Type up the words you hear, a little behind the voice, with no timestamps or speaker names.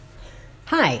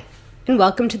Hi, and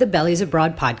welcome to the Bellies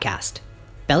Abroad podcast.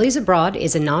 Bellies Abroad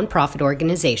is a nonprofit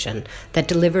organization that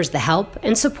delivers the help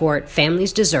and support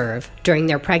families deserve during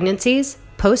their pregnancies,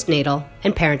 postnatal,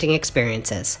 and parenting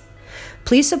experiences.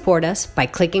 Please support us by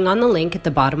clicking on the link at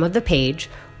the bottom of the page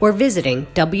or visiting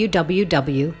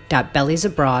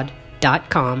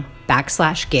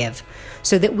www.belliesabroad.com/give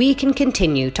so that we can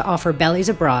continue to offer Bellies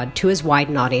Abroad to as wide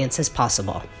an audience as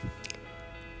possible.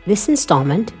 This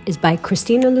installment is by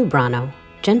Christina Lubrano,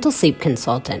 Gentle Sleep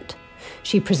Consultant.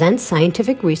 She presents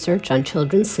scientific research on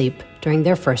children's sleep during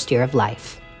their first year of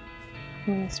life.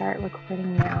 I'm going to start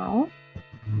recording now.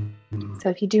 So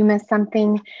if you do miss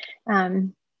something,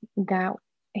 that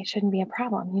it shouldn't be a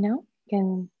problem, you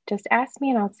can just ask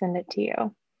me and I'll send it to you.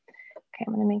 Okay,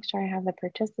 I'm going to make sure I have the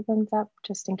participants up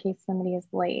just in case somebody is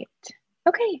late.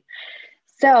 Okay,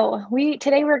 so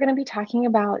today we're going to be talking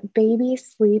about baby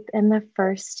sleep in the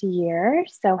first year.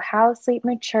 So how sleep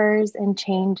matures and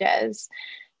changes,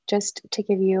 just to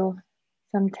give you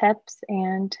some tips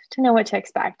and to know what to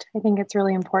expect. I think it's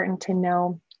really important to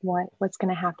know what's going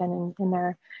to happen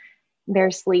in their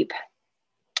sleep.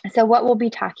 So what we'll be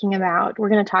talking about, we're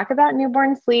going to talk about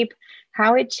newborn sleep,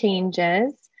 how it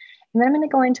changes, and then I'm going to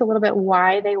go into a little bit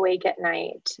why they wake at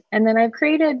night. And then I've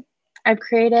created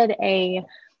a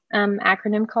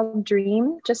acronym called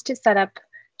DREAM just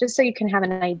so you can have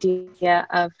an idea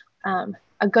of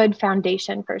a good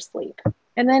foundation for sleep.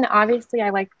 And then obviously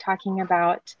I like talking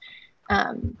about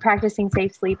practicing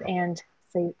safe sleep and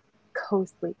safe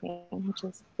co-sleeping, which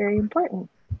is very important.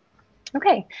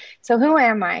 Okay, so who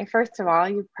am I? First of all,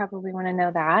 you probably want to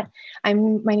know that. My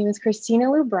name is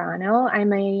Christina Lubrano.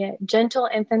 I'm a gentle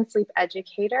infant sleep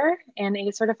educator and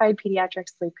a certified pediatric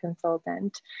sleep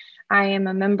consultant. I am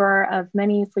a member of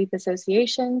many sleep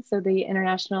associations, so the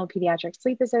International Pediatric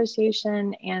Sleep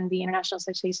Association and the International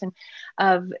Association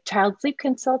of Child Sleep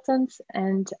Consultants,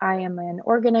 and I am an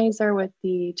organizer with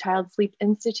the Child Sleep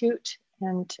Institute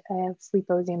and a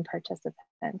Sleeposium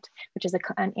participant, which is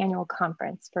an annual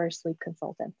conference for sleep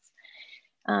consultants.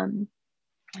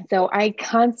 So I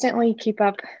constantly keep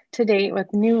up to date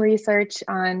with new research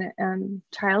on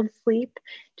child sleep,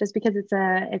 just because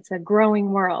it's a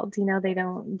growing world.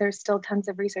 There's still tons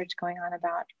of research going on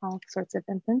about all sorts of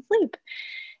infant sleep.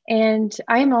 And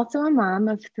I am also a mom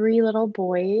of 3 little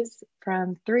boys,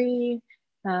 from a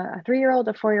 3-year-old,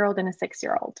 a 4-year-old, and a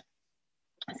 6-year-old.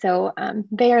 So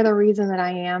they are the reason that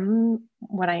I am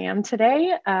what I am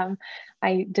today.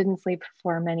 I didn't sleep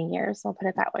for many years, I'll put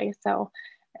it that way. So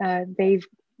they've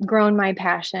grown my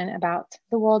passion about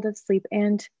the world of sleep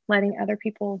and letting other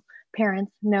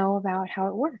parents know about how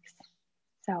it works.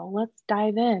 So let's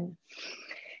dive in.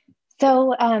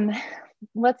 So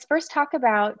let's first talk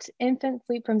about infant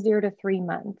sleep from 0 to 3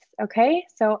 months. Okay,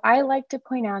 so I like to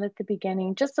point out at the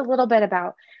beginning just a little bit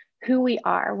about who we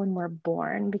are when we're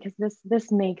born, because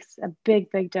this makes a big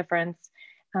difference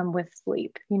with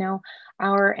sleep.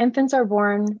 Our infants are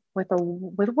born with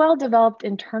well-developed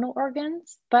internal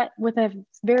organs, but with a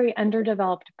very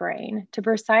underdeveloped brain. To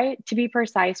be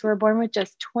precise, we're born with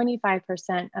just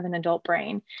 25% of an adult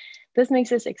brain. This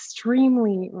makes us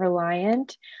extremely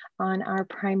reliant on our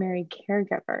primary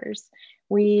caregivers.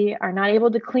 We are not able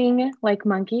to cling like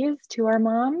monkeys to our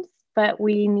moms, but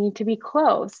we need to be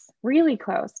close, really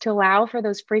close, to allow for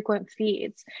those frequent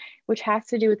feeds, which has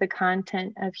to do with the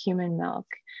content of human milk.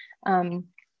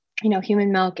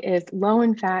 Human milk is low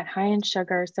in fat, high in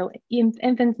sugar, so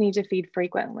infants need to feed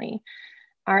frequently.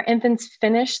 Our infants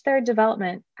finish their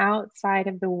development outside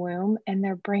of the womb and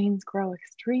their brains grow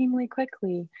extremely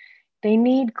quickly. They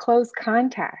need close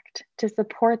contact to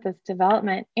support this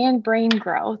development and brain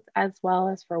growth, as well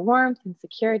as for warmth and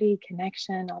security,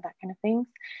 connection, all that kind of things.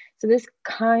 So this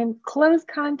close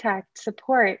contact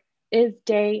support is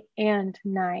day and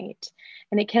night,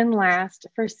 and it can last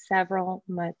for several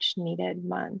much needed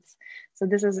months. So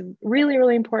this is really,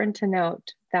 really important to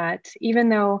note, that even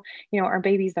though our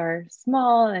babies are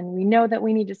small and we know that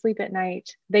we need to sleep at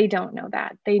night, they don't know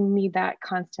that. They need that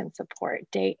constant support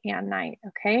day and night,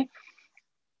 okay?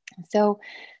 So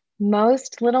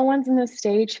most little ones in this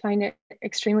stage find it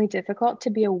extremely difficult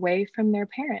to be away from their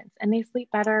parents, and they sleep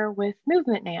better with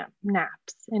movement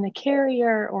naps in a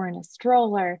carrier or in a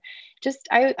stroller.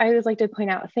 I always like to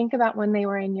point out, think about when they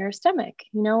were in your stomach.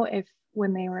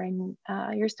 When they were in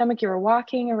your stomach, you were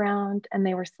walking around and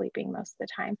they were sleeping most of the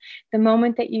time. The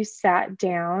moment that you sat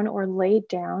down or laid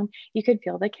down, you could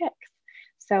feel the kicks.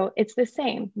 So it's the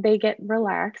same. They get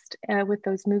relaxed with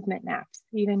those movement naps,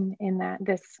 even in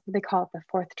they call it the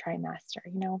 4th trimester,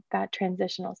 that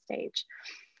transitional stage.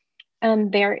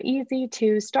 They're easy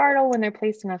to startle when they're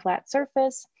placed on a flat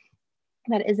surface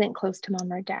that isn't close to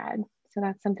mom or dad. So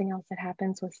that's something else that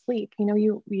happens with sleep. You know,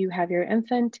 you have your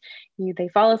infant, they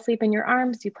fall asleep in your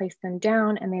arms, you place them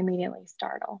down, and they immediately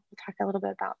startle. We'll talk a little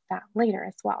bit about that later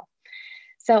as well.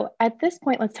 So at this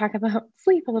point, let's talk about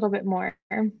sleep a little bit more.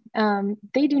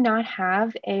 They do not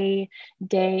have a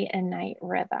day and night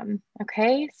rhythm.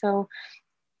 Okay, so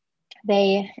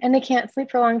they can't sleep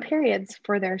for long periods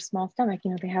for their small stomach.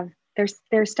 You know, they have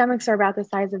their stomachs are about the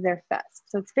size of their fist,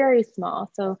 so it's very small.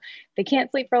 So they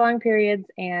can't sleep for long periods,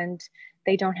 and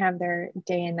they don't have their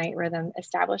day and night rhythm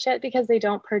established yet because they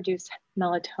don't produce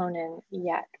melatonin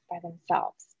yet by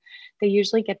themselves. They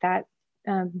usually get that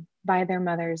by their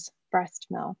mother's breast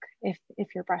milk if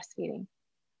you're breastfeeding.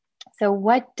 So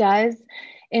what does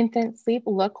infant sleep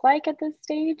look like at this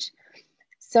stage?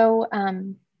 So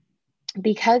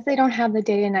because they don't have the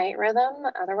day and night rhythm,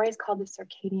 otherwise called the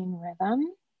circadian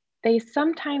rhythm, they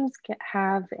sometimes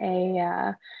have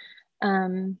a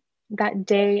that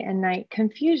day and night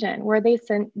confusion where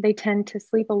they tend to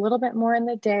sleep a little bit more in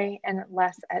the day and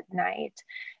less at night.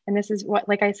 And this is what,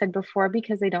 like I said before,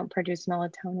 because they don't produce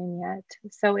melatonin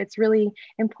yet. So it's really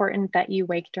important that you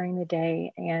wake during the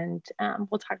day, and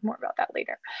we'll talk more about that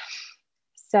later.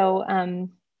 So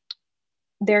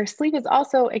their sleep is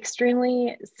also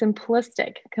extremely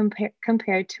simplistic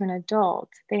compared to an adult.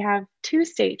 They have 2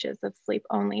 stages of sleep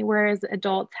only, whereas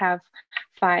adults have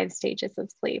 5 stages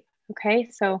of sleep. Okay,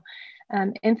 so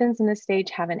infants in this stage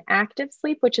have an active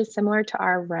sleep, which is similar to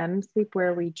our REM sleep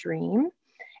where we dream.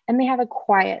 And they have a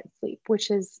quiet sleep,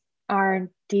 which is our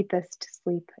deepest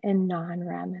sleep in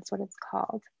non-REM, is what it's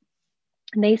called.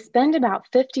 And they spend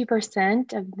about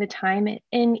 50% of the time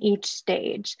in each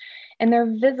stage, and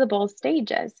they're visible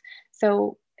stages.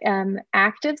 So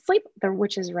active sleep,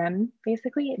 which is REM,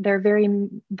 basically, they're very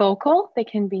vocal. They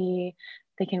can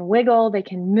wiggle, they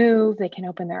can move, they can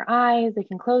open their eyes, they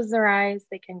can close their eyes,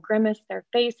 they can grimace their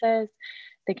faces,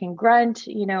 they can grunt.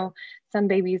 You know, some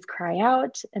babies cry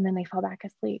out and then they fall back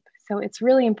asleep. So it's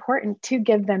really important to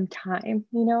give them time,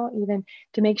 you know, even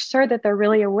to make sure that they're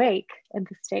really awake at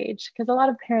the stage, because a lot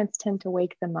of parents tend to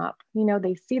wake them up. You know,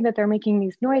 they see that they're making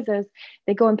these noises,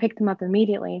 they go and pick them up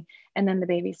immediately, and then the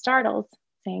baby startles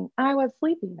saying, I was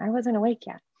sleeping, I wasn't awake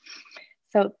yet.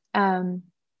 So,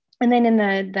 and then in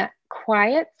the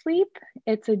quiet sleep,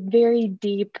 it's a very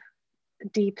deep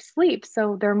sleep.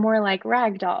 So they're more like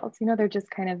rag dolls, you know, they're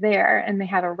just kind of there, and they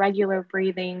have a regular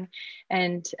breathing.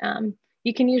 And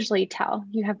you can usually tell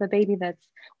you have the baby that's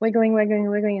wiggling,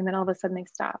 and then all of a sudden they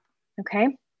stop.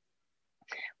 Okay.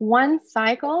 One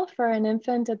cycle for an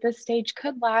infant at this stage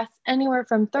could last anywhere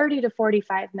from 30 to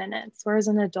 45 minutes, whereas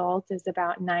an adult is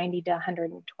about 90 to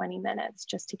 120 minutes,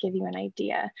 just to give you an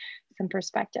idea, some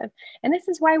perspective. And this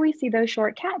is why we see those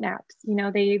short cat naps. You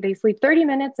know, they sleep 30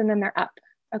 minutes and then they're up.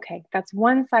 Okay, that's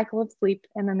one cycle of sleep,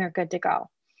 and then they're good to go.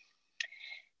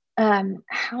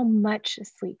 How much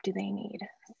sleep do they need?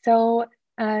 So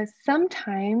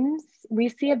sometimes we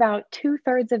see about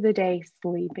 2/3 of the day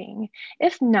sleeping.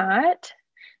 If not,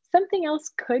 something else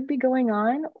could be going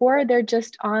on, or they're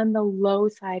just on the low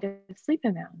side of sleep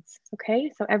amounts.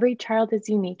 Okay, so every child is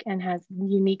unique and has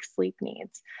unique sleep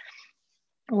needs.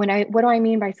 What do I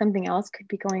mean by something else could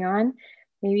be going on?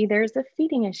 Maybe there's a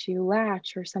feeding issue,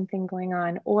 latch, or something going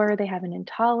on, or they have an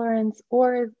intolerance,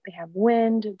 or they have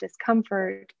wind,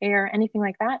 discomfort, air, anything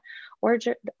like that, or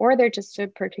they're just a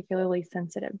particularly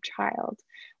sensitive child,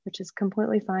 which is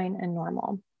completely fine and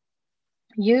normal.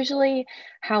 Usually,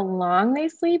 how long they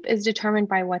sleep is determined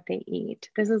by what they eat.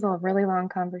 This is a really long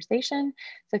conversation,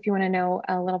 so if you want to know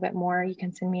a little bit more, you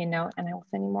can send me a note and I will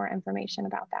send you more information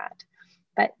about that.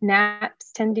 But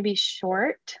naps tend to be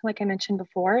short, like I mentioned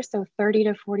before. So 30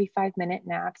 to 45-minute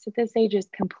naps at this age is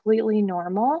completely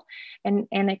normal and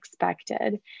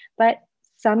expected. But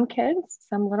some kids,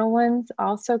 some little ones,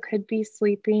 also could be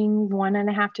sleeping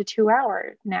 1.5 to 2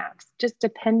 hour naps, just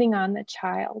depending on the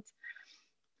child.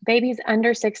 Babies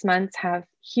under 6 months have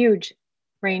huge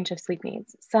range of sleep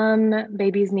needs. Some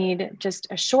babies need just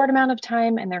a short amount of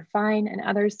time and they're fine, and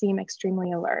others seem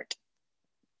extremely alert.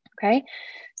 Okay.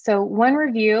 So one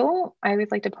review, I always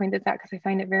like to point this out because I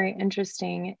find it very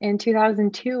interesting. In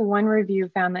 2002, one review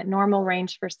found that normal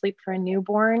range for sleep for a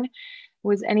newborn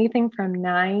was anything from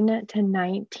 9 to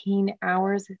 19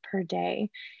 hours per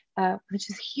day, which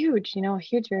is huge, you know, a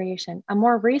huge variation. A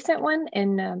more recent one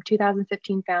in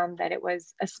 2015 found that it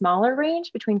was a smaller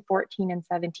range between 14 and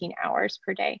 17 hours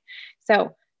per day.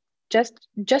 So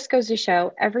just goes to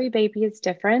show every baby is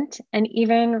different, and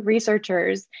even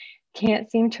researchers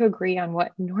can't seem to agree on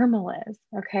what normal is.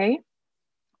 Okay.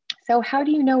 So how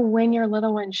do you know when your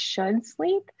little one should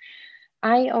sleep?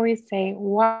 I always say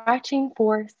watching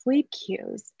for sleep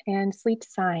cues and sleep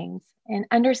signs and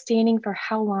understanding for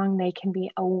how long they can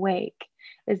be awake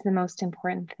is the most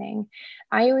important thing.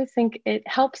 I always think it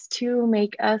helps to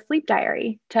make a sleep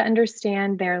diary to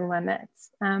understand their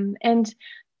limits, and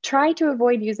try to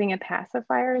avoid using a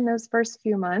pacifier in those first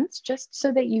few months, just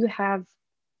so that you have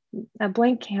a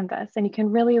blank canvas and you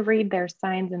can really read their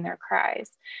signs and their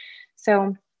cries.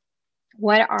 So,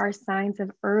 what are signs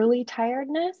of early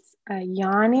tiredness?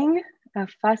 Yawning,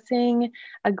 fussing,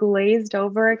 a glazed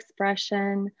over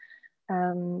expression,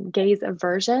 gaze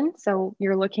aversion. So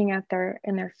you're looking at their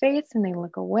face and they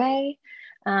look away,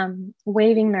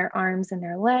 waving their arms and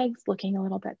their legs, looking a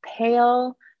little bit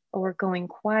pale or going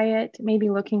quiet, maybe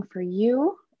looking for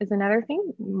you is another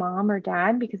thing, mom or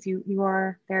dad, because you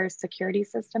are their security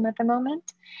system at the moment.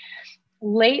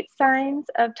 Late signs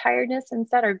of tiredness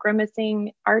instead are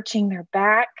grimacing, arching their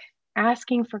back,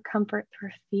 asking for comfort through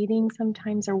feeding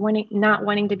sometimes, or not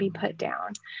wanting to be put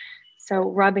down. So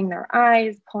rubbing their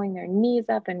eyes, pulling their knees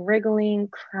up and wriggling,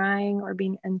 crying or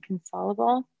being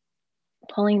inconsolable,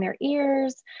 pulling their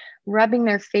ears, rubbing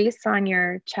their face on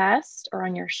your chest or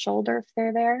on your shoulder if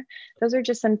they're there. Those are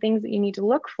just some things that you need to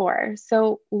look for.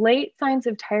 So late signs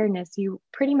of tiredness, you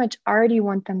pretty much already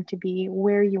want them to be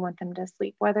where you want them to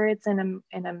sleep, whether it's in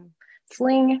a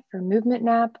sling for movement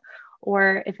nap,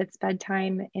 or if it's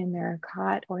bedtime in their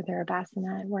cot or their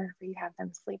bassinet, wherever you have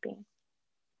them sleeping.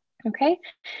 Okay,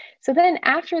 so then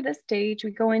after this stage,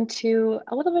 we go into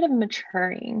a little bit of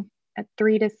maturing at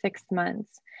 3 to 6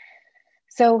 months.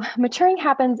 So maturing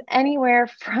happens anywhere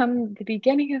from the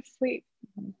beginning of sleep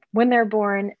when they're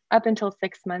born up until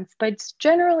 6 months, but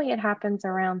generally it happens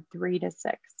around 3 to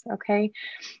 6, okay?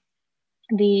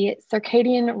 The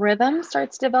circadian rhythm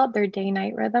starts to develop, their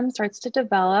day-night rhythm starts to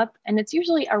develop, and it's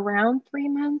usually around 3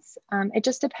 months. It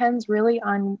just depends really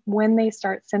on when they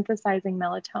start synthesizing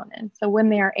melatonin, so when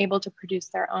they are able to produce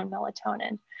their own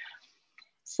melatonin.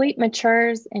 Sleep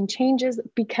matures and changes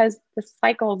because the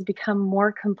cycles become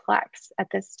more complex at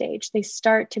this stage. They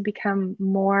start to become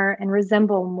more and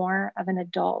resemble more of an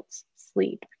adult's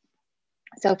sleep.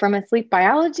 So from a sleep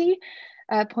biology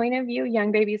point of view,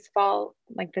 young babies fall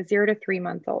like the 0 to 3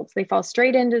 month olds. They fall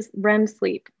straight into REM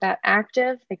sleep, that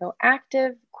active, they go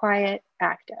active, quiet,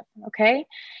 active, okay?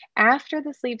 After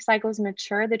the sleep cycles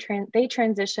mature, they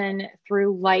transition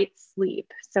through light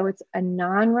sleep. So it's a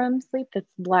non-REM sleep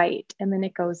that's light, and then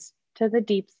it goes to the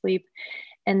deep sleep,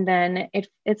 and then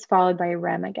it's followed by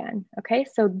REM again, okay?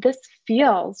 So this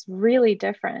feels really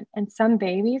different, and some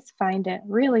babies find it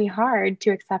really hard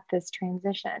to accept this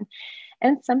transition.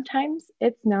 And sometimes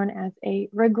it's known as a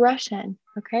regression,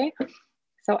 okay?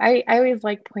 So I always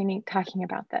like talking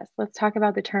about this. Let's talk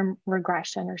about the term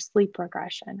regression or sleep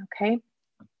regression, okay?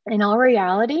 In all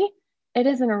reality, it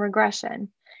isn't a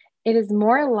regression. It is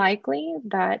more likely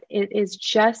that it is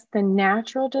just the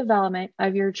natural development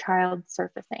of your child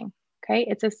surfacing, okay?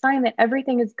 It's a sign that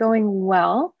everything is going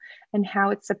well and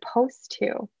how it's supposed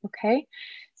to, okay?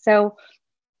 So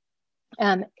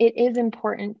it is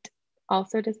important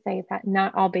also to say that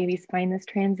not all babies find this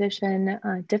transition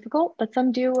difficult, but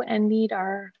some do and need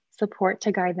our support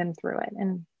to guide them through it.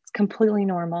 And it's completely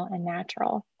normal and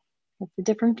natural. It's a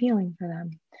different feeling for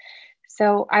them.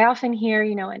 So I often hear,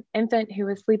 an infant who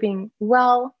was sleeping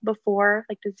well before,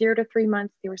 like the 0 to 3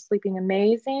 months, they were sleeping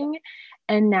amazing.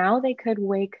 And now they could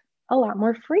wake a lot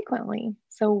more frequently.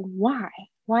 So why?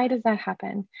 Why does that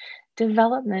happen?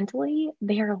 Developmentally,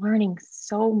 they are learning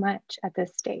so much at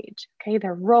this stage. Okay,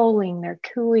 they're rolling, they're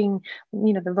cooing,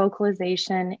 the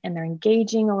vocalization, and they're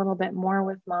engaging a little bit more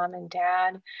with mom and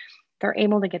dad. They're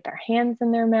able to get their hands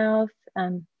in their mouth,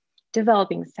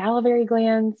 developing salivary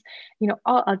glands,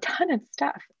 a ton of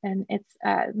stuff. And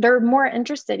they're more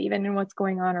interested even in what's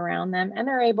going on around them, and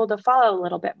they're able to follow a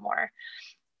little bit more.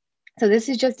 So this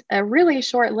is just a really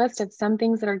short list of some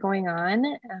things that are going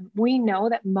on. We know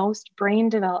that most brain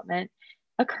development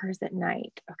occurs at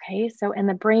night, okay? So, and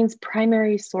the brain's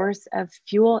primary source of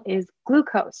fuel is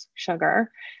glucose,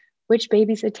 sugar, which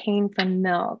babies attain from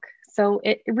milk. So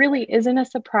it really isn't a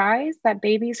surprise that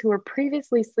babies who were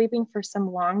previously sleeping for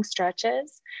some long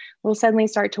stretches will suddenly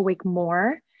start to wake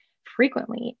more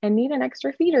frequently and need an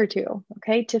extra feed or two,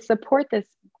 okay, to support this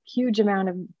huge amount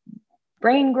of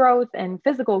brain growth and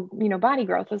physical, body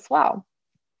growth as well.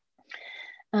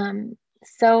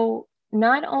 So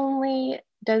not only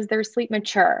does their sleep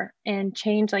mature and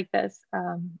change like this,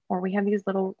 or we have these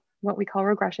little, what we call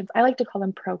regressions. I like to call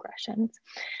them progressions.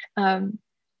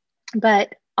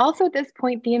 But also at this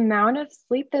point, the amount of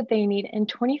sleep that they need in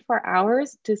 24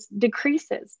 hours just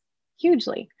decreases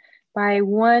hugely by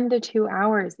 1 to 2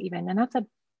 hours even, and that's a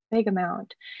big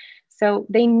amount. So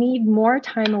they need more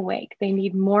time awake. They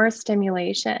need more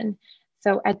stimulation.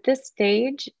 So at this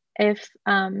stage, if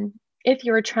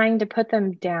you're trying to put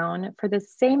them down for the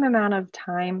same amount of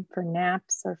time for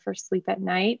naps or for sleep at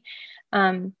night,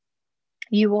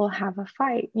 you will have a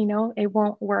fight. It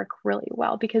won't work really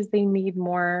well because they need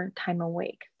more time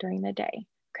awake during the day.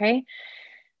 Okay.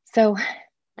 So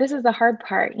this is the hard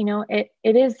part. It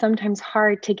is sometimes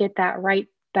hard to get that right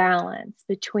balance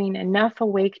between enough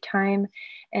awake time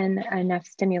and enough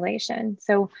stimulation.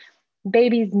 So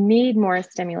babies need more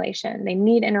stimulation. They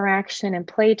need interaction and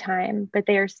playtime, but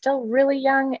they are still really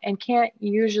young and they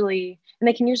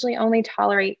can usually only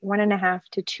tolerate 1.5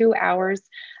 to 2 hours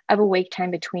of awake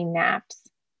time between naps.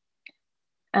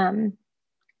 Yes,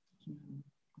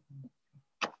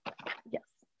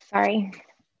 sorry.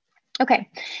 Okay,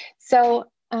 so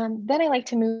then I like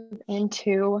to move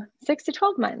into 6 to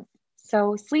 12 months.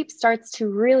 So sleep starts to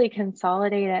really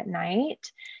consolidate at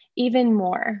night, even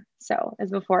more so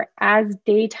as before, as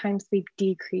daytime sleep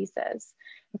decreases.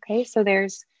 Okay, so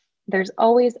there's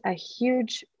always a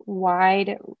huge,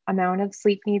 wide amount of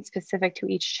sleep needs specific to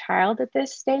each child at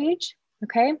this stage.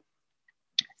 Okay,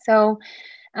 so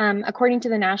according to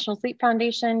the National Sleep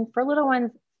Foundation, for little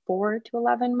ones 4 to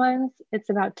 11 months, it's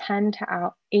about 10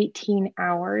 to 18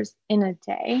 hours in a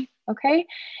day. Okay.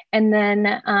 And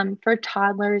then for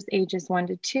toddlers ages 1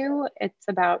 to 2, it's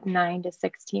about 9 to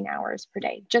 16 hours per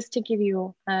day, just to give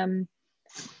you a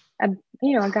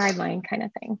guideline kind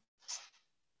of thing.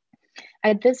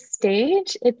 At this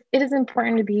stage, it is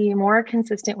important to be more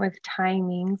consistent with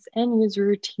timings and use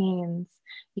routines.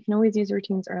 You can always use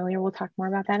routines earlier. We'll talk more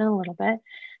about that in a little bit.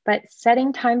 But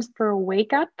setting times for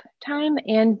wake up time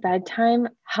and bedtime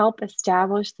help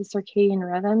establish the circadian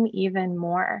rhythm even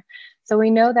more. So we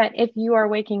know that if you are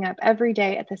waking up every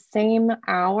day at the same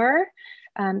hour,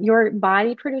 your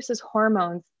body produces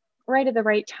hormones right at the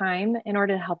right time in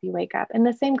order to help you wake up. And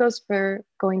the same goes for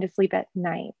going to sleep at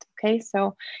night. Okay.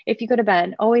 So if you go to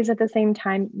bed always at the same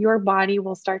time, your body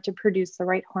will start to produce the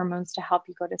right hormones to help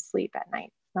you go to sleep at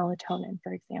night. Melatonin,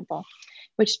 for example,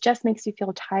 which just makes you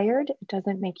feel tired. It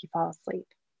doesn't make you fall asleep.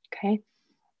 Okay.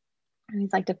 I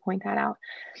always like to point that out.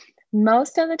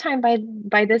 Most of the time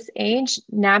by this age,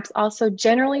 naps also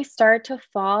generally start to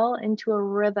fall into a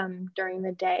rhythm during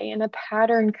the day and a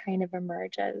pattern kind of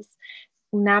emerges.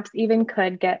 Naps even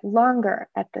could get longer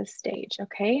at this stage.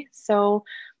 Okay. So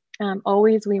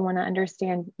always we want to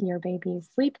understand your baby's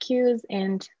sleep cues,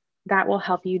 and that will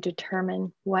help you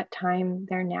determine what time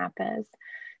their nap is.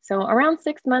 So around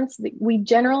 6 months, we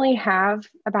generally have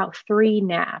about 3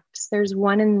 naps. There's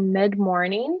one in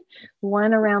mid-morning,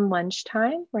 one around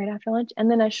lunchtime, right after lunch, and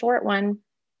then a short one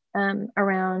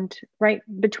around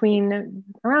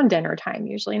dinner time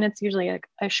usually, and it's usually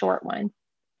a short one.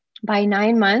 By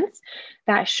 9 months,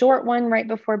 that short one right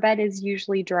before bed is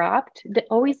usually dropped,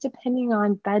 always depending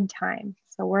on bedtime.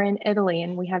 So we're in Italy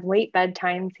and we have late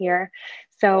bedtimes here.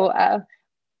 So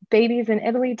babies in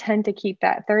Italy tend to keep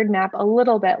that third nap a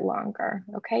little bit longer,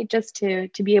 okay, just to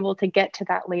be able to get to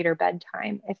that later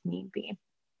bedtime if need be.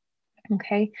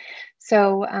 Okay,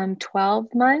 so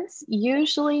 12 months,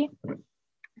 usually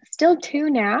still 2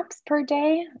 naps per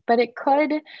day, but it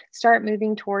could start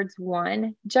moving towards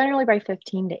 1. Generally by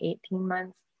 15 to 18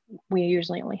 months, we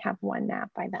usually only have 1 nap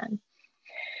by then.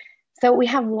 So we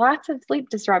have lots of sleep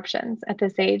disruptions at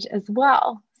this age as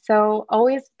well. So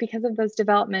always because of those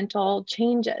developmental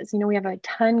changes, we have a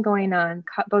ton going on,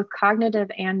 both cognitive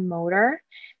and motor.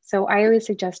 So I always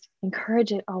suggest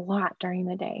encourage it a lot during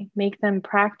the day. Make them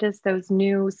practice those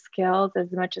new skills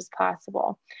as much as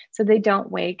possible so they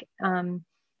don't wake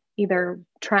either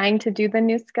trying to do the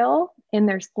new skill in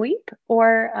their sleep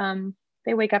or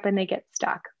they wake up and they get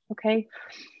stuck. Okay.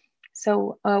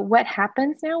 So what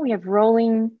happens now? We have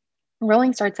rolling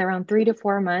starts around 3 to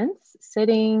 4 months,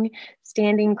 sitting,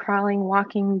 standing, crawling,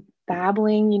 walking,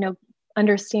 babbling,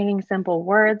 understanding simple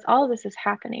words. All of this is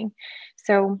happening.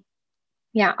 So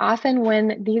yeah, often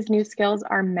when these new skills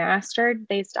are mastered,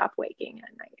 they stop waking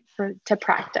at night to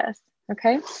practice.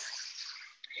 Okay.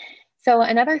 So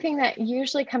another thing that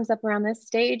usually comes up around this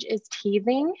stage is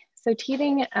teething. So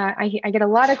teething, I get a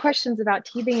lot of questions about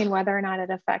teething and whether or not it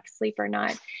affects sleep or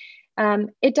not.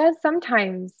 It does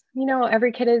sometimes.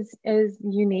 Every kid is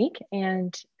unique,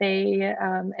 and they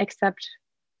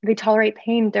tolerate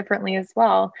pain differently as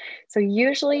well. So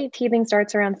usually teething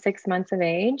starts around 6 months of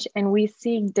age, and we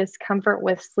see discomfort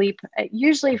with sleep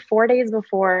usually 4 days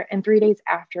before and 3 days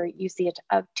after you see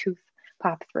a tooth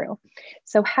pop through.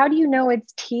 So how do you know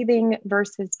it's teething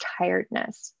versus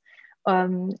tiredness?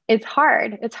 It's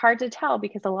hard. It's hard to tell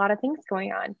because a lot of things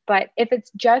going on. But if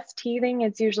it's just teething,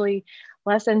 it's usually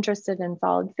less interested in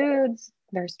solid foods,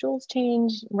 their stools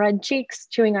change, red cheeks,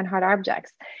 chewing on hot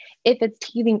objects. If it's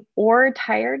teething or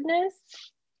tiredness,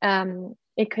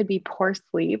 it could be poor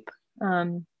sleep.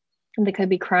 They could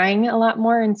be crying a lot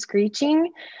more and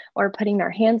screeching, or putting their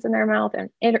hands in their mouth and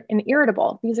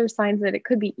irritable. These are signs that it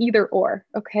could be either or.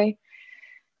 Okay.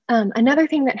 Another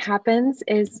thing that happens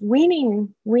is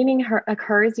weaning. Weaning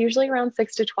occurs usually around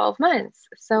 6 to 12 months.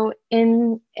 So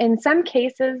in some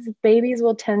cases, babies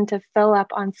will tend to fill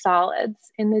up on solids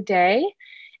in the day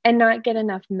and not get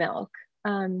enough milk.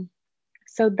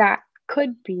 So that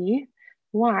could be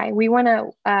why we want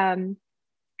to,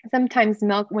 sometimes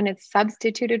milk, when it's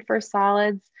substituted for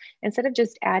solids, instead of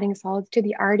just adding solids to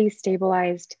the already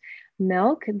stabilized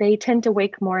milk, they tend to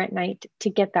wake more at night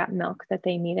to get that milk that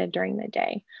they needed during the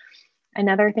day.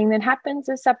 Another thing that happens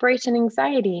is separation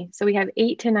anxiety. So we have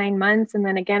 8 to 9 months, and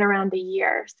then again around a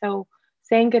year. So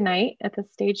saying goodnight at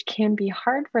this stage can be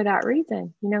hard for that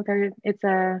reason. It's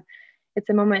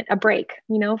a moment, a break,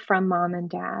 from mom and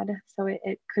dad. So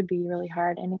it could be really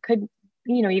hard, and it could,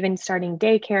 even starting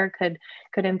daycare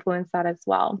could influence that as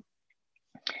well.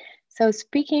 So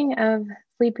speaking of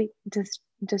sleep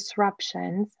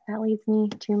disruptions, that leads me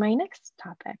to my next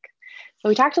topic. So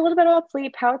we talked a little bit about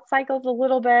sleep, how it cycles a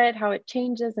little bit, how it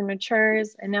changes and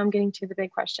matures. And now I'm getting to the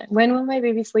big question. When will my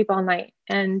baby sleep all night?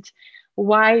 And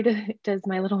why does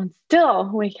my little one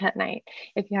still wake at night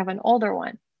if you have an older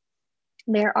one?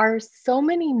 There are so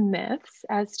many myths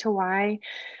as to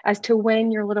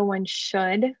when your little one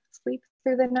should sleep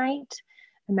through the night.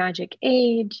 A magic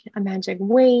age, a magic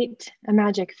weight, a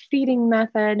magic feeding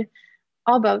method,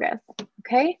 all bogus.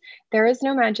 Okay. There is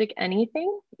no magic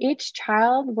anything. Each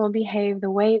child will behave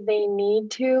the way they need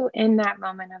to in that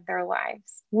moment of their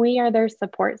lives. We are their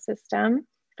support system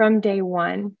from day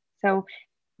one. So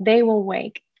they will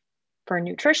wake for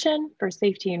nutrition, for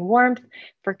safety and warmth,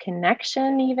 for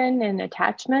connection, even and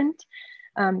attachment.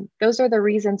 Those are the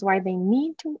reasons why they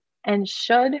need to and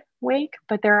should wake,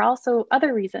 but there are also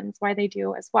other reasons why they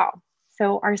do as well.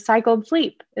 So our cycled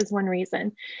sleep is one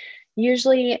reason.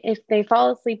 Usually, if they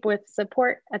fall asleep with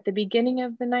support at the beginning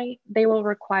of the night, they will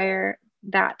require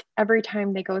that every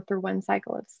time they go through one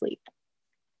cycle of sleep.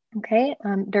 Okay,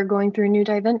 they're going through a new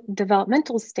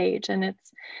developmental stage, and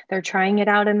they're trying it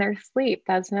out in their sleep.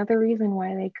 That's another reason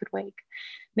why they could wake.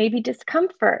 Maybe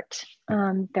discomfort.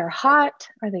 They're hot.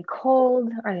 Are they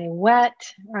cold? Are they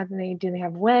wet? Do they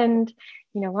have wind?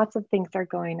 Lots of things are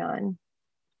going on.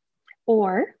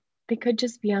 Or they could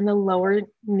just be on the lower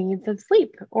needs of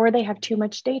sleep, or they have too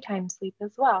much daytime sleep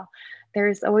as well.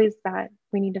 There's always that,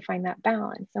 we need to find that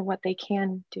balance of what they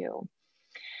can do.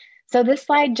 So this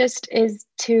slide just is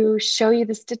to show you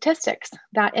the statistics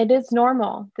that it is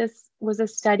normal. This was a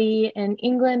study in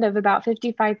England of about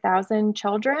 55,000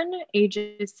 children,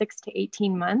 ages 6 to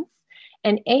 18 months,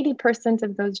 and 80%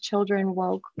 of those children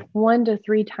woke 1 to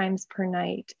 3 times per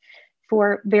night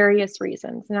for various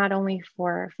reasons, not only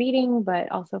for feeding,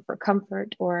 but also for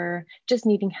comfort or just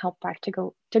needing help to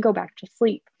go back to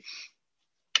sleep.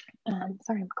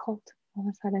 Sorry, I'm cold all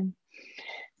of a sudden.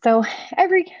 So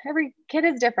every kid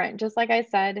is different, just like I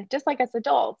said, just like us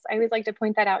adults. I always like to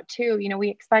point that out too. We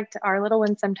expect our little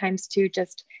ones sometimes to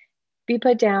just be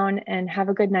put down and have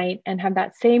a good night and have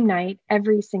that same night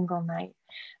every single night.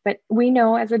 But we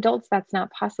know as adults, that's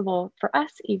not possible for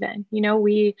us even.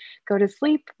 We go to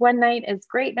sleep one night is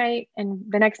great night, and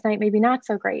the next night maybe not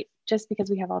so great, just because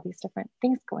we have all these different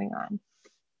things going on.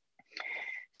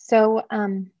 So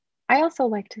I also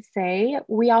like to say,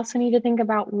 we also need to think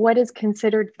about what is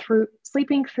considered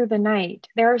sleeping through the night.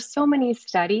 There are so many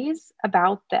studies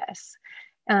about this,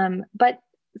 but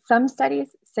some studies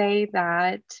say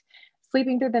that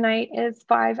sleeping through the night is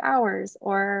 5 hours,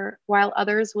 or while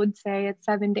others would say it's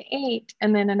 7 to 8,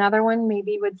 and then another one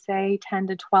maybe would say 10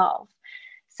 to 12.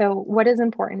 So what is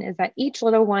important is that each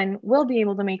little one will be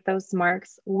able to make those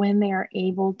marks when they are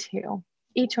able to.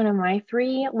 Each one of my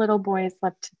 3 little boys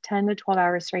slept 10 to 12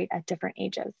 hours straight at different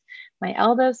ages. My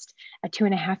eldest at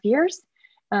 2.5 years,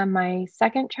 my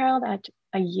second child at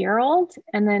a year old,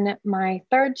 and then my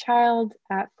third child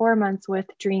at 4 months with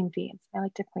dream feeds. I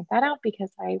like to point that out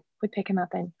because I would pick him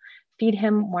up and feed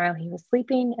him while he was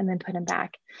sleeping and then put him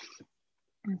back.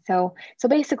 And so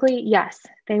basically, yes,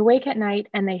 they wake at night,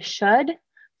 and they should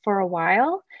for a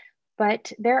while,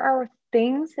 but there are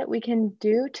things that we can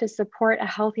do to support a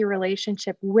healthy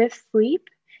relationship with sleep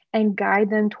and guide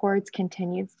them towards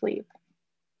continued sleep.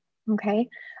 Okay,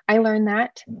 I learned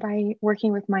that by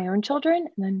working with my own children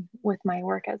and then with my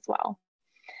work as well.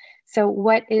 So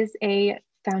what is a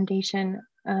foundation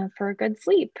for a good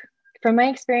sleep? From my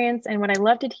experience, and what I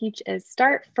love to teach, is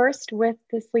start first with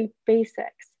the sleep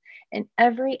basics in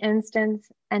every instance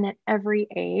and at every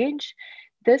age,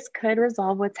 this could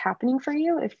resolve what's happening for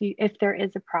you if there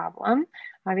is a problem,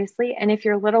 obviously. And if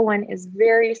your little one is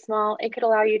very small, it could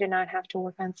allow you to not have to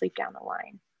work on sleep down the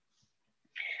line.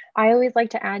 I always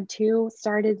like to add too,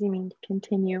 start as you mean to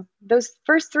continue. Those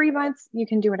first 3 months, you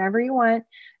can do whatever you want.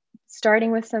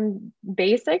 Starting with some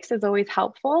basics is always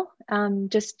helpful,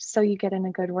 just so you get in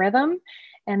a good rhythm.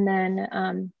 And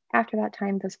then after that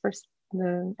time,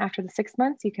 after the 6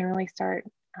 months, you can really start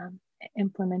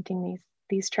implementing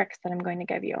these tricks that I'm going to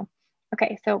give you.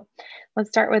 Okay, so let's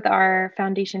start with our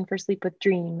foundation for sleep with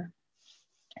Dream.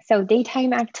 So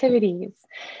daytime activities.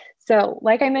 So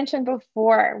like I mentioned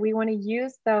before, we want to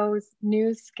use those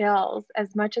new skills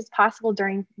as much as possible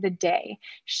during the day,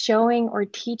 showing or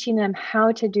teaching them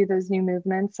how to do those new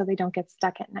movements so they don't get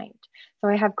stuck at night. So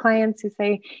I have clients who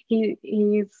say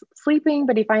he's sleeping,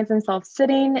 but he finds himself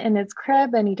sitting in his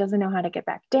crib and he doesn't know how to get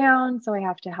back down. So I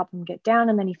have to help him get down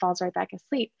and then he falls right back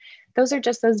asleep. Those are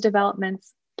just those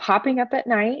developments popping up at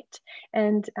night.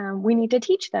 And we need to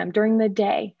teach them during the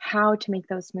day how to make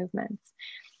those movements.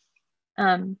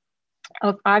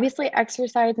 Obviously,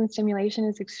 exercise and stimulation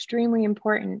is extremely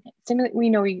important. We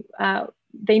know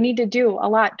they need to do a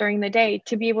lot during the day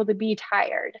to be able to be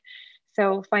tired.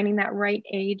 So finding that right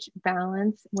age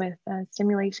balance with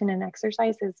stimulation and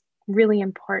exercise is really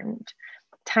important.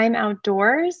 Time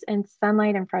outdoors and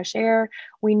sunlight and fresh air.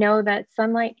 We know that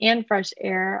sunlight and fresh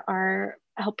air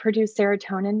help produce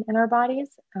serotonin in our bodies.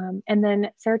 And then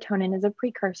serotonin is a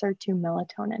precursor to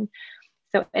melatonin.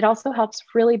 So it also helps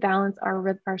really balance our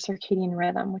circadian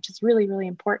rhythm, which is really, really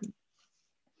important.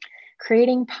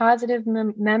 Creating positive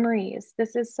memories.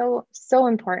 This is so, so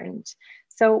important.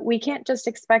 So we can't just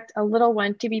expect a little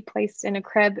one to be placed in a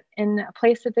crib in a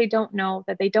place that they don't know,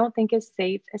 that they don't think is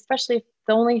safe, especially if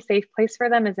the only safe place for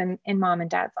them is in mom and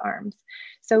dad's arms.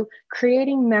 So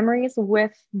creating memories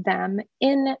with them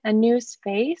in a new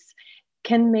space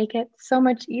can make it so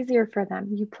much easier for them.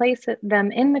 You place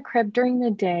them in the crib during the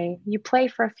day, you play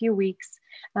for a few weeks,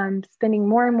 spending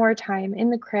more and more time in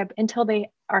the crib until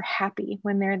they are happy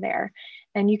when they're there.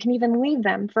 And you can even leave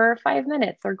them for 5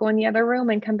 minutes or go in the other room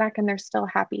and come back and they're still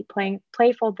happy,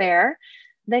 playful there.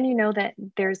 Then you know that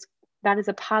that is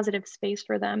a positive space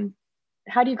for them.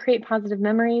 How do you create positive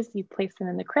memories? You place them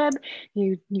in the crib,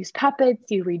 you use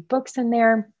puppets, you read books in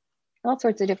there, all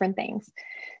sorts of different things.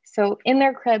 So in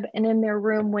their crib and in their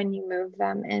room, when you move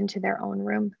them into their own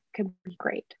room, could be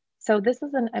great. So this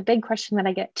is a big question that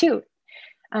I get too.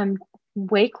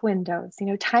 Wake windows,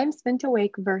 time spent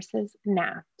awake versus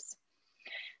naps.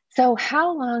 So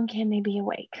how long can they be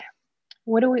awake?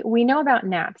 What do we know about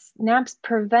naps? Naps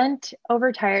prevent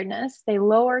overtiredness. They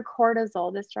lower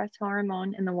cortisol, the stress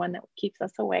hormone, and the one that keeps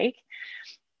us awake.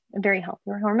 A very healthy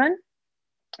hormone.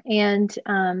 And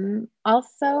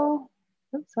also,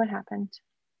 oops, what happened?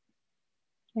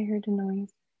 I heard a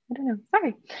noise. I don't know.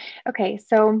 Sorry. Okay,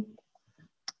 so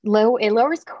it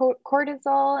lowers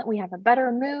cortisol. We have a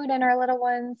better mood in our little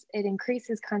ones. It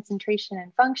increases concentration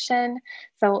and function.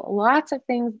 So lots of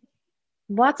things,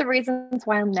 lots of reasons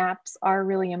why naps are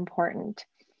really important.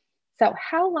 So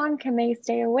how long can they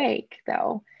stay awake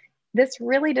though? This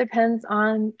really depends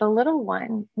on the little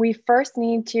one. We first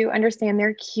need to understand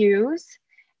their cues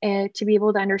and to be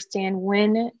able to understand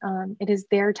when it is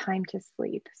their time to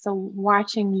sleep. So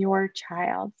watching your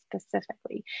child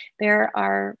specifically. There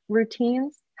are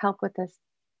routines help with this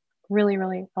really,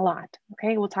 really a lot.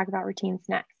 Okay, we'll talk about routines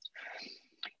next.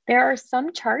 There are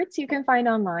some charts you can find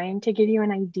online to give you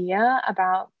an idea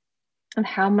about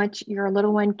how much your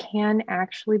little one can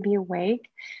actually be awake,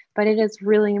 but it is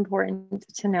really important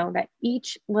to know that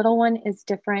each little one is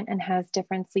different and has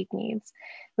different sleep needs.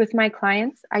 With my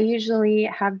clients, I usually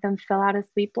have them fill out a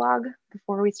sleep log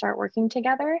before we start working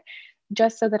together,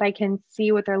 just so that I can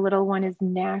see what their little one is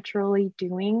naturally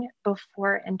doing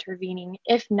before intervening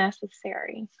if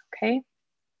necessary, okay?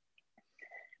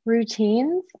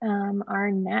 Routines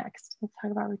are next. Let's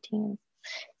talk about routines.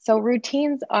 So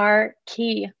routines are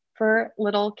key for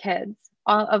little kids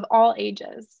of all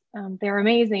ages. They're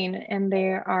amazing, and they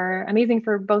are amazing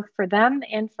for both for them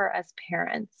and for us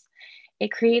parents.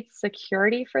 It creates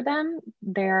security for them.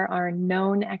 There are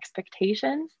known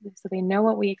expectations, so they know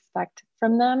what we expect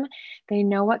from them. They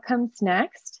know what comes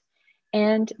next,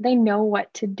 and they know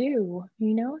what to do,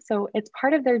 So it's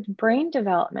part of their brain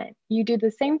development. You do the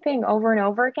same thing over and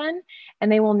over again,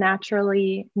 and they will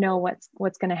naturally know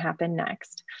what's going to happen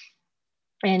next.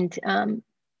 And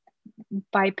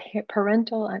by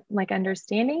parental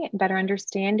understanding, better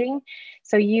understanding.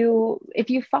 So if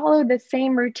you follow the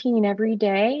same routine every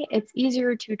day, it's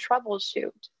easier to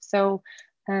troubleshoot. So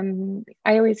I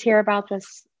always hear about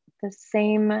this the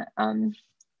same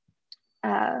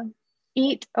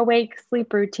eat, awake,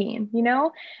 sleep routine, you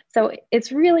know? So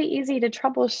it's really easy to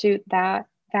troubleshoot that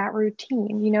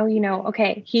routine.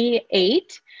 Okay, he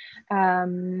ate.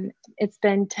 It's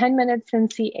been 10 minutes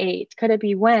since he ate. Could it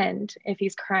be wind if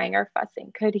he's crying or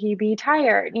fussing? Could he be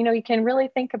tired? You can really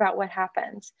think about what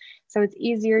happens. So it's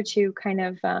easier to kind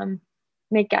of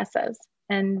make guesses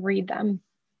and read them.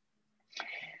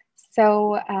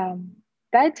 So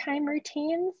bedtime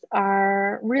routines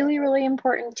are really, really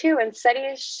important too. And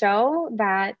studies show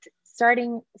that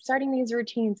starting these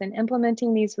routines and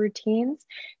implementing these routines,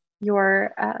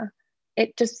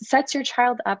 it just sets your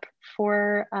child up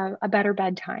for a better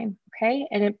bedtime. Okay,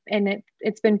 and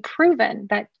it's been proven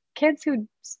that kids who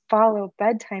follow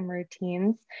bedtime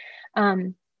routines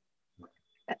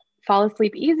fall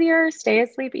asleep easier, stay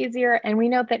asleep easier, and we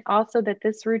know that also that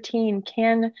this routine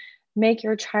can make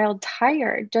your child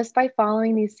tired just by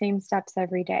following these same steps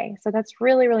every day. So that's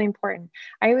really, really important.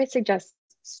 I always suggest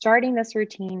starting this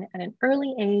routine at an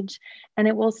early age, and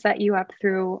it will set you up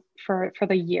through for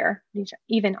the year,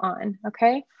 even on,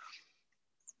 okay?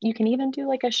 You can even do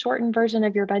like a shortened version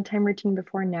of your bedtime routine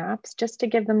before naps, just to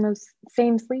give them those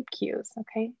same sleep cues,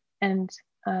 okay? And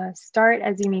start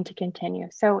as you need to continue.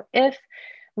 So if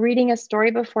reading a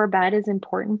story before bed is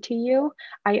important to you,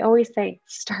 I always say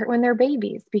start when they're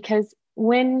babies, because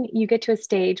when you get to a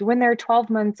stage when they're 12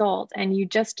 months old and you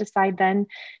just decide then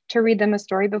to read them a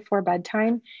story before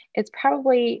bedtime, it's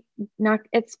probably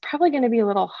going to be a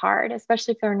little hard,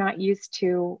 especially if they're not used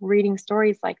to reading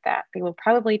stories like that. They will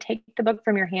probably take the book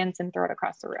from your hands and throw it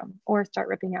across the room or start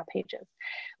ripping out pages,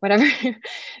 whatever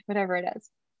it is.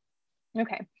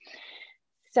 Okay.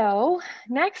 So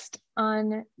next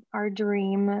on our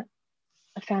dream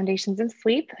foundations of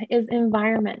sleep is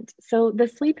environment. So the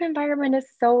sleep environment is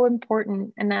so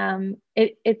important, and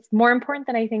it's more important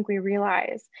than I think we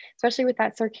realize, especially with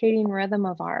that circadian rhythm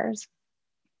of ours.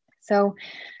 So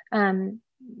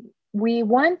we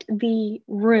want the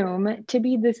room to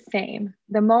be the same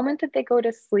the moment that they go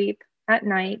to sleep at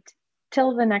night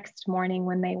till the next morning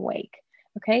when they wake.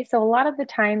 Okay, so a lot of the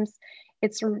times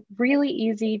it's really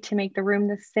easy to make the room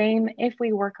the same if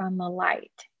we work on the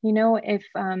light. If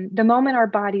the moment our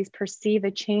bodies perceive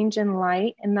a change in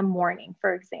light in the morning,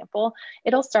 for example,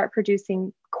 it'll start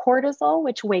producing cortisol,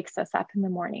 which wakes us up in the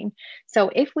morning. So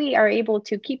if we are able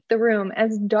to keep the room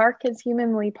as dark as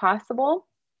humanly possible,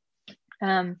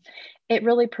 it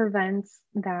really prevents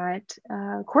that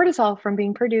cortisol from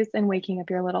being produced and waking up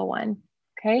your little one.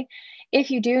 Okay. If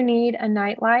you do need a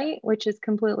night light, which is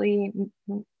completely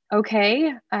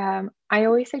okay, I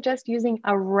always suggest using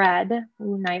a red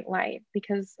night light,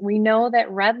 because we know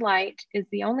that red light is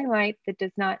the only light that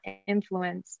does not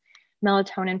influence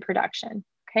melatonin production.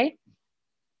 Okay.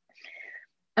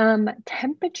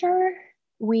 Temperature,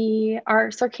 our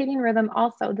circadian rhythm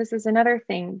also, this is another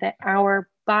thing that our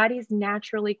bodies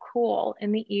naturally cool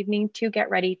in the evening to get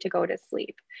ready to go to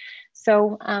sleep.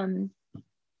 So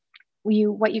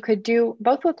what you could do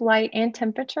both with light and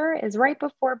temperature is right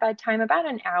before bedtime, about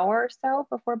an hour or so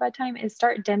before bedtime, is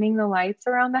start dimming the lights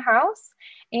around the house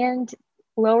and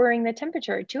lowering the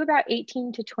temperature to about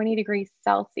 18 to 20 degrees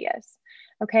Celsius.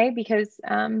 Okay, because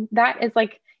that is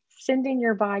like sending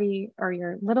your body or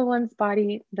your little one's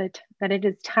body that it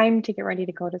is time to get ready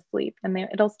to go to sleep, and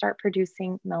it'll start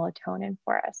producing melatonin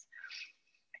for us.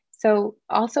 So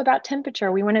also about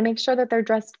temperature, we want to make sure that they're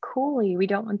dressed coolly. We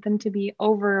don't want them to be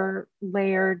over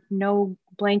layered, no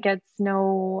blankets,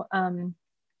 no,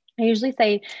 I usually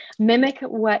say mimic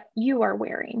what you are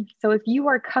wearing. So if you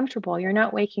are comfortable, you're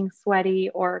not waking sweaty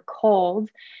or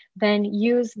cold, then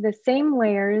use the same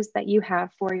layers that you have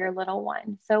for your little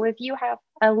one. So if you have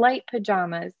a light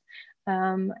pajamas,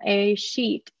 a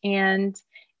sheet, and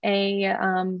a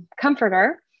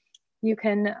comforter,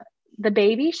 the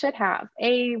baby should have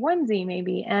a onesie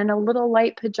maybe and a little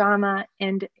light pajama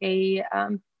and a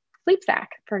sleep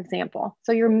sack, for example.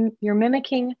 So you're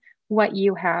mimicking what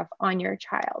you have on your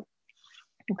child.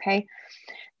 Okay.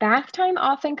 Bath time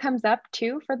often comes up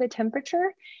too for the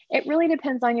temperature. It really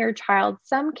depends on your child.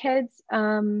 Some kids,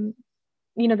 the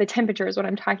temperature is what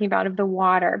I'm talking about of the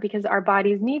water, because our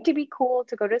bodies need to be cool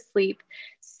to go to sleep.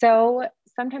 So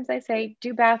sometimes I say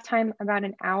do bath time about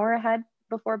an hour ahead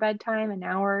before bedtime, an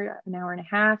hour and a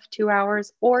half, 2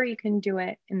 hours, or you can do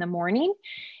it in the morning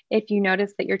if you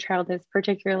notice that your child is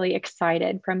particularly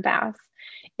excited from baths.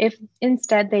 If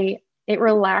instead it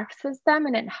relaxes them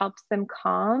and it helps them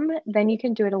calm, then you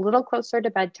can do it a little closer to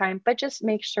bedtime, but just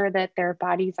make sure that their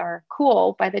bodies are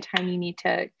cool by the time you need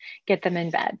to get them in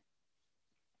bed.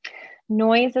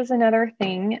 Noise is another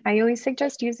thing. I always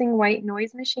suggest using white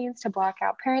noise machines to block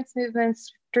out parents'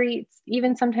 movements, streets,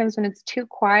 even sometimes when it's too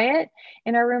quiet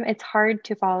in our room, it's hard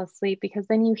to fall asleep because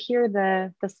then you hear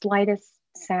the slightest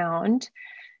sound.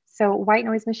 So white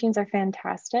noise machines are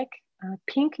fantastic.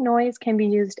 Pink noise can be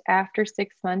used after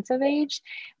 6 months of age.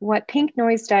 What pink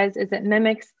noise does is it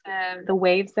mimics the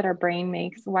waves that our brain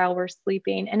makes while we're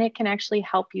sleeping, and it can actually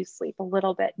help you sleep a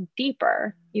little bit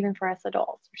deeper, even for us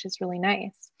adults, which is really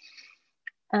nice.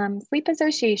 Sleep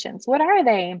associations, what are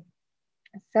they?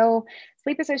 So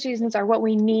sleep associations are what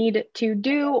we need to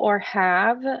do or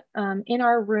have in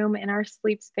our room, in our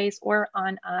sleep space, or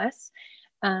on us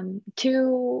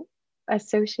to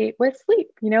associate with sleep,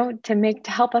 to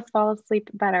help us fall asleep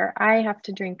better. I have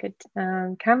to drink a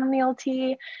chamomile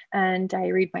tea, and I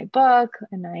read my book,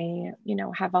 and I,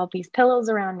 have all these pillows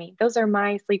around me. Those are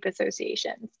my sleep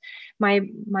associations. My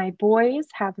boys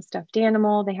have a stuffed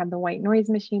animal. They have the white noise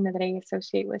machine that I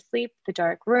associate with sleep, the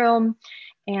dark room,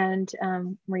 and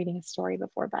reading a story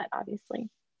before bed, obviously.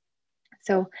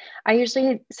 So I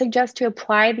usually suggest to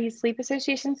apply these sleep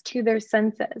associations to their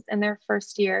senses in their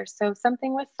first year. So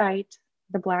something with sight,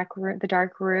 the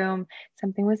dark room,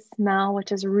 something with smell,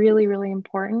 which is really, really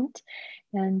important.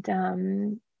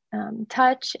 And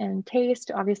touch and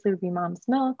taste obviously would be mom's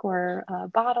milk or a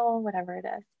bottle, whatever it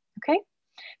is. Okay.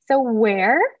 So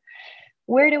where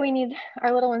do we need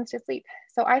our little ones to sleep?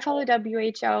 So I follow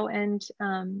WHO, and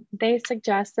they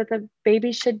suggest that the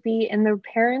baby should be in the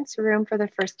parents' room for the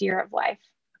first year of life,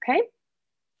 okay?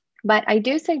 But I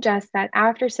do suggest that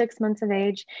after 6 months of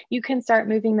age, you can start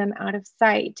moving them out of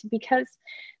sight because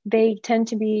they tend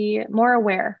to be more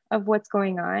aware of what's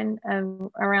going on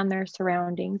around their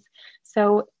surroundings.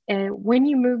 So when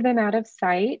you move them out of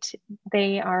sight,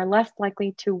 they are less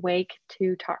likely to wake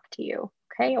to talk to you,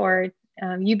 okay? Or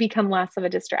you become less of a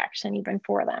distraction even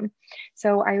for them.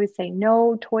 So I would say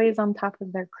no toys on top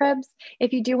of their cribs.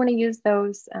 If you do want to use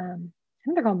those, I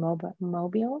think they're called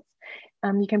mobiles.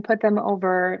 You can put them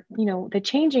over, the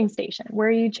changing station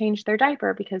where you change their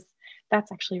diaper, because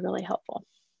that's actually really helpful.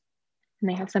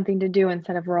 And they have something to do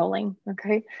instead of rolling,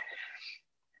 okay?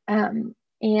 And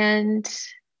they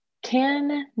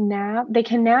can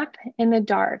nap in the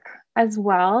dark as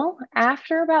well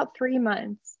after about 3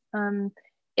 months.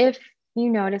 If you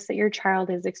notice that your child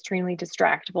is extremely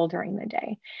distractible during the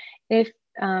day. If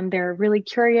they're really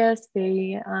curious,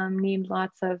 they need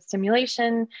lots of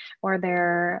stimulation, or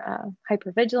they're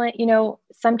hypervigilant,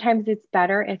 sometimes it's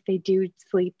better if they do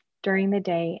sleep during the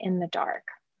day in the dark,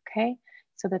 okay?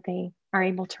 So that they are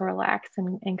able to relax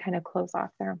and kind of close off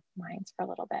their minds for a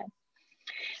little bit.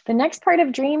 The next part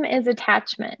of dream is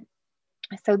attachment.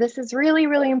 So this is really,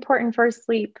 really important for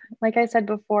sleep, like I said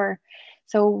before.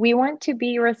 So we want to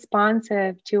be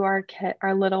responsive to our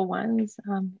little ones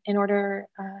in order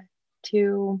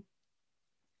to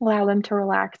allow them to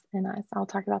relax in us. I'll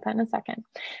talk about that in a second.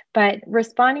 But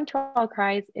responding to all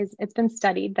cries it's been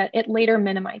studied that it later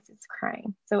minimizes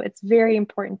crying. So it's very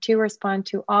important to respond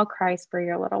to all cries for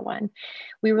your little one.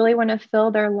 We really want to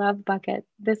fill their love bucket.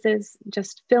 This is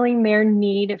just filling their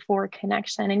need for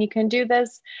connection. And you can do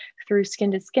this through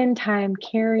skin to skin time,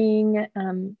 carrying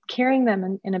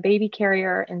them in a baby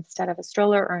carrier instead of a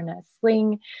stroller or in a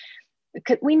sling.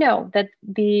 We know that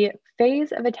the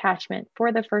phase of attachment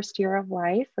for the first years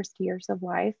of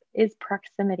life is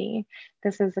proximity.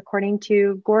 This is according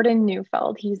to Gordon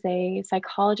Neufeld. He's a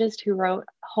psychologist who wrote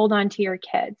Hold On to Your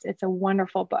Kids. It's a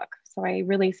wonderful book. So I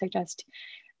really suggest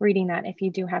reading that if you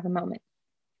do have a moment.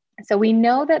 So we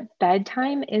know that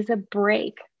bedtime is a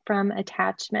break from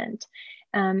attachment.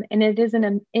 And it is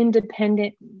an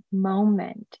independent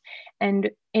moment.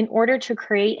 And in order to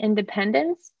create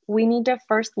independence, we need to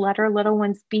first let our little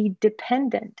ones be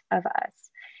dependent of us.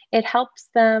 It helps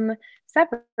them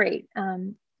separate.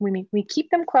 We keep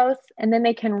them close, and then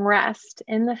they can rest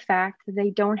in the fact that they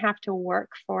don't have to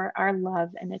work for our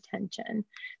love and attention.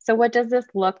 So what does this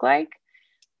look like?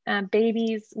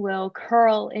 Babies will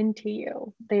curl into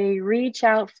you. They reach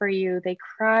out for you. They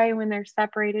cry when they're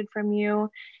separated from you.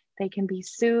 They can be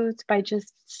soothed by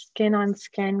just skin on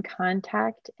skin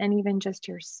contact and even just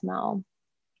your smell.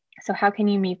 So how can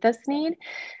you meet this need?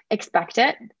 Expect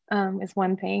it is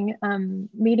one thing.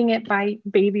 Meeting it by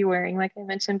baby wearing, like I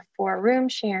mentioned before, room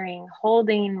sharing,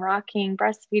 holding, rocking,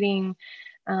 breastfeeding,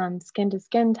 skin to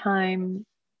skin time,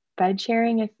 bed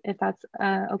sharing if that's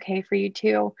okay for you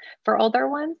too. For older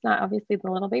ones, not obviously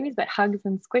the little babies, but hugs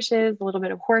and squishes, a little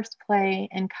bit of horseplay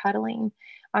and cuddling.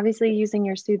 Obviously using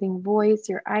your soothing voice,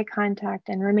 your eye contact,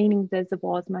 and remaining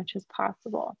visible as much as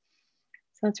possible.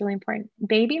 So that's really important.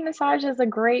 Baby massage is a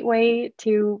great way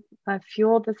to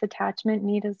fuel this attachment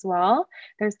need as well.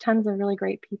 There's tons of really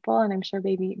great people, and I'm sure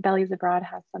Baby Bellies Abroad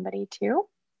has somebody too.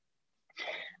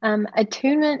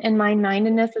 Attunement and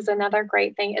mind-mindedness is another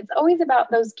great thing. It's always about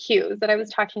those cues that I was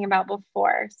talking about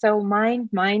before. So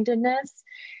mind-mindedness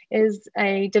is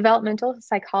a developmental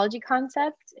psychology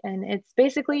concept, and it's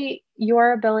basically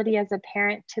your ability as a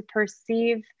parent to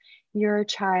perceive your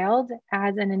child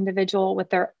as an individual with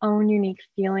their own unique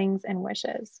feelings and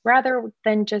wishes, rather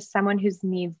than just someone whose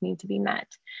needs need to be met.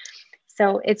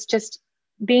 So it's just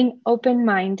being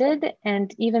open-minded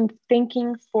and even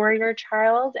thinking for your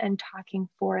child and talking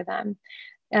for them.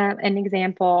 An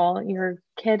example, your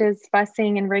kid is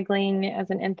fussing and wriggling as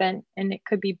an infant, and it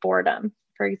could be boredom,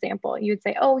 for example. You'd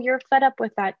say, oh, you're fed up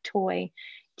with that toy.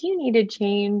 Do you need a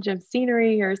change of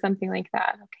scenery or something like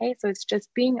that? Okay, so it's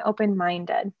just being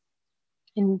open-minded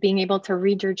and being able to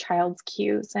read your child's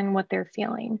cues and what they're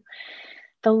feeling.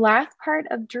 The last part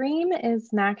of dream is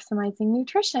maximizing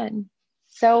nutrition.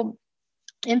 So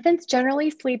infants generally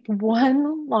sleep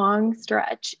one long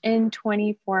stretch in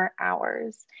 24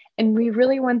 hours, and we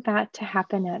really want that to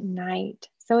happen at night.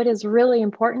 So it is really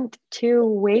important to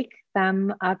wake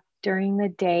them up during the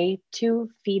day to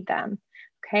feed them,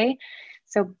 okay?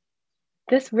 So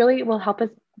this really will help us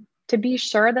to be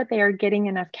sure that they are getting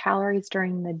enough calories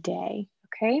during the day,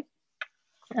 okay?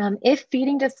 If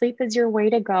feeding to sleep is your way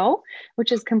to go,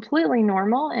 which is completely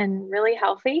normal and really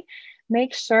healthy,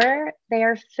 make sure they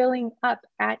are filling up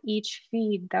at each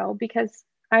feed though, because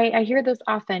I hear this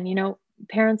often, you know,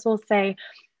 parents will say,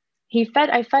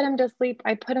 I fed him to sleep,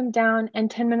 I put him down,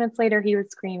 and 10 minutes later he was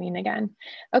screaming again.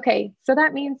 Okay, so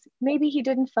that means maybe he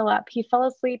didn't fill up. He fell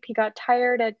asleep, he got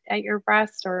tired at your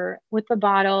breast or with the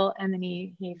bottle, and then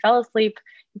he fell asleep,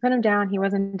 you put him down, he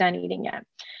wasn't done eating yet.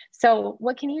 So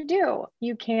what can you do?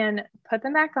 You can put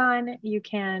them back on, you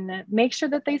can make sure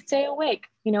that they stay awake,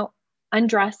 you know,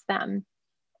 undress them,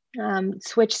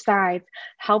 switch sides,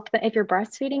 help them, if you're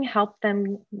breastfeeding, help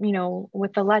them, you know,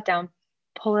 with the letdown,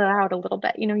 pull it out a little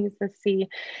bit, you know, use the C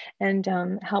and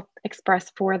help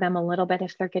express for them a little bit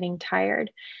if they're getting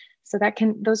tired. So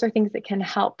those are things that can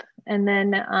help. And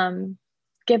then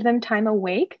give them time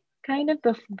awake kind of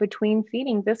between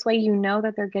feeding. This way, you know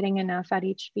that they're getting enough at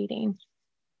each feeding.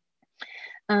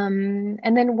 And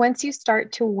then once you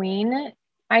start to wean,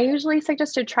 I usually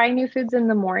suggest to try new foods in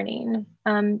the morning,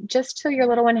 just so your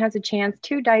little one has a chance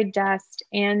to digest,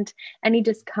 and any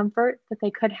discomfort that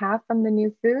they could have from the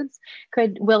new foods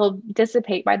will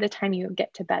dissipate by the time you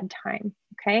get to bedtime,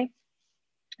 okay?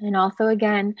 And also,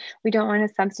 again, we don't want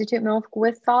to substitute milk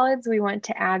with solids. We want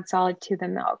to add solid to the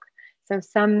milk. So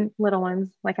some little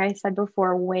ones, like I said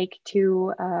before, wake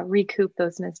to recoup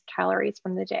those missed calories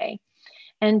from the day.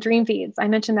 And dream feeds, I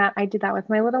mentioned that I did that with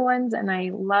my little ones and I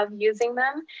love using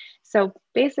them. So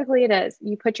basically it is,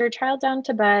 you put your child down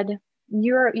to bed,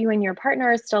 you and your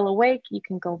partner are still awake, you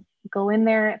can go in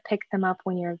there, pick them up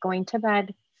when you're going to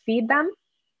bed, feed them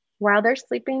while they're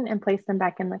sleeping and place them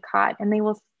back in the cot, and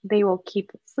they will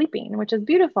keep sleeping, which is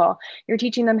beautiful. You're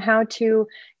teaching them how to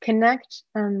connect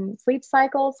sleep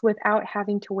cycles without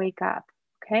having to wake up,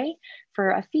 okay,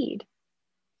 for a feed.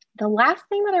 The last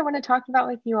thing that I want to talk about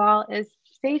with you all is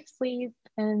safe sleep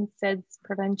and SIDS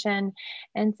prevention,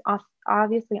 and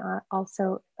obviously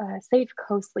also safe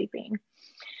co-sleeping.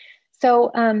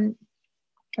 So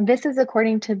this is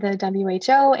according to the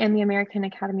WHO and the American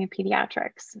Academy of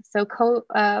Pediatrics. So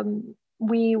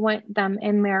we want them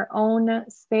in their own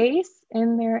space,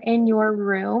 in your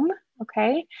room,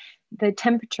 okay? The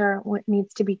temperature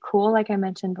needs to be cool, like I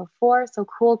mentioned before. So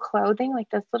cool clothing like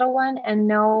this little one, and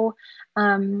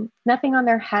nothing on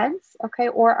their heads, okay,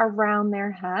 or around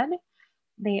their head.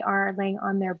 They are laying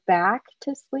on their back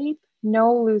to sleep.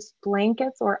 No loose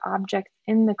blankets or objects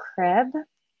in the crib.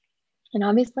 And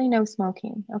obviously no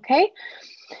smoking, okay?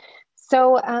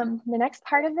 So the next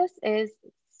part of this is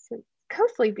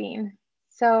co-sleeping.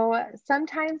 So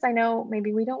sometimes I know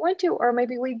maybe we don't want to, or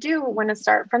maybe we do want to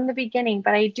start from the beginning,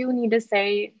 but I do need to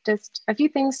say just a few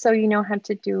things so you know how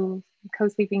to do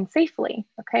co-sleeping safely,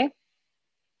 okay?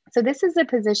 So this is a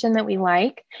position that we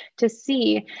like to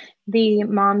see. The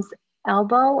mom's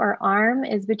elbow or arm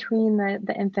is between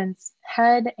the infant's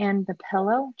head and the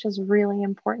pillow, which is really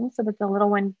important so that the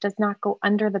little one does not go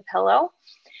under the pillow.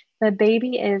 The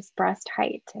baby is breast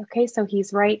height, okay? So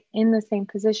he's right in the same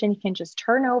position. He can just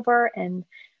turn over and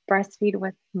breastfeed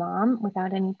with mom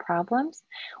without any problems.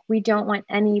 We don't want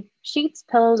any sheets,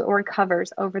 pillows, or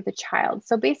covers over the child.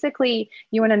 So basically,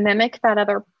 you want to mimic that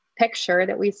other picture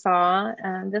that we saw,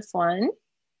 this one,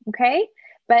 okay?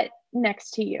 But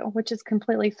next to you, which is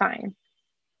completely fine.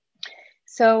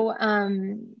 So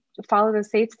follow the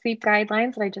safe sleep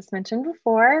guidelines that I just mentioned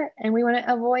before. And we want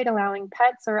to avoid allowing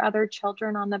pets or other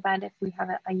children on the bed if we have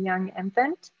a young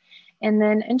infant. And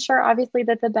then ensure, obviously,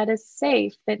 that the bed is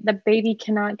safe, that the baby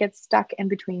cannot get stuck in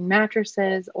between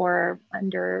mattresses or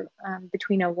under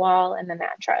between a wall and the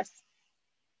mattress.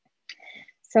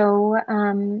 So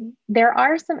there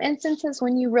are some instances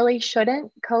when you really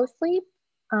shouldn't co-sleep.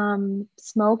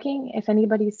 Smoking, if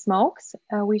anybody smokes,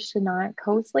 we should not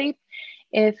co-sleep.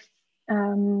 If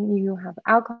you have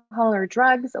alcohol or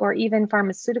drugs or even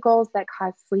pharmaceuticals that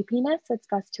cause sleepiness, it's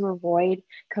best to avoid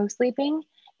co-sleeping.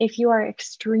 If you are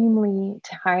extremely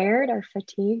tired or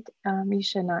fatigued, you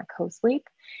should not co-sleep.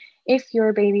 If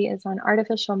your baby is on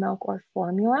artificial milk or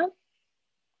formula,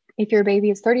 if your baby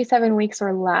is 37 weeks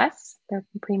or less, they're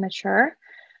premature.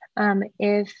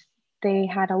 If they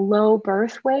had a low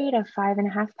birth weight of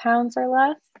 5.5 pounds or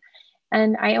less.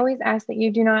 And I always ask that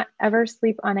you do not ever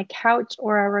sleep on a couch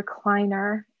or a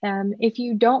recliner. If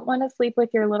you don't want to sleep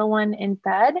with your little one in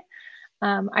bed,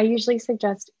 I usually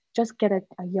suggest just get a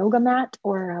yoga mat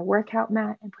or a workout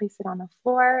mat and place it on the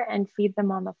floor and feed them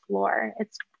on the floor.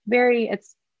 It's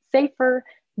safer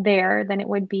there than it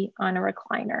would be on a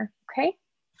recliner, okay?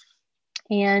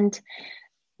 And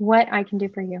what I can do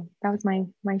for you. That was my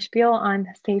spiel on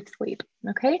safe sleep,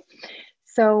 okay?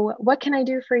 So what can I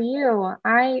do for you?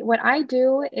 What I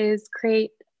do is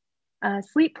create a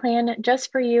sleep plan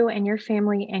just for you and your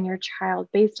family and your child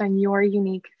based on your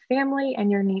unique family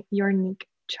and your unique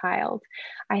child.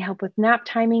 I help with nap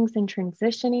timings and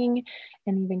transitioning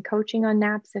and even coaching on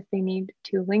naps if they need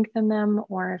to lengthen them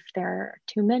or if there are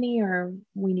too many or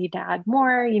we need to add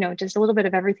more, just a little bit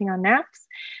of everything on naps.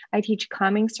 I teach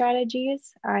calming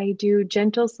strategies. I do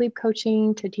gentle sleep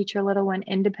coaching to teach your little one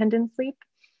independent sleep.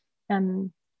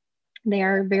 They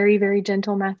are very, very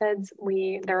gentle methods.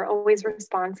 They're always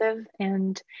responsive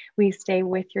and we stay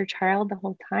with your child the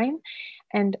whole time.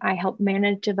 And I help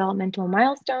manage developmental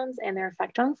milestones and their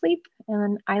effect on sleep.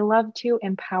 And I love to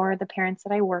empower the parents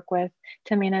that I work with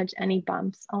to manage any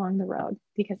bumps along the road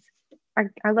because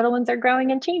our little ones are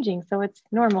growing and changing. So it's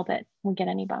normal that we get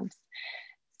any bumps.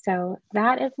 So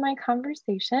that is my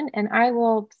conversation and I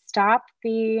will stop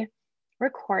the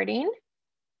recording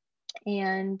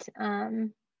and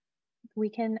we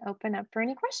can open up for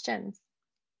any questions.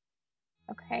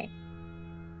 Okay.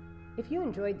 If you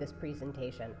enjoyed this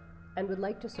presentation and would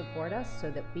like to support us so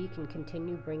that we can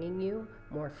continue bringing you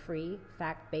more free,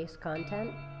 fact-based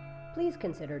content, please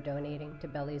consider donating to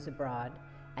Bellies Abroad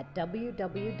at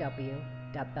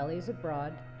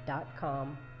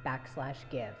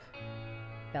www.belliesabroad.com/give.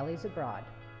 Bellies Abroad,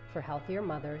 for healthier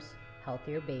mothers,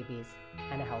 healthier babies,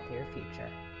 and a healthier future.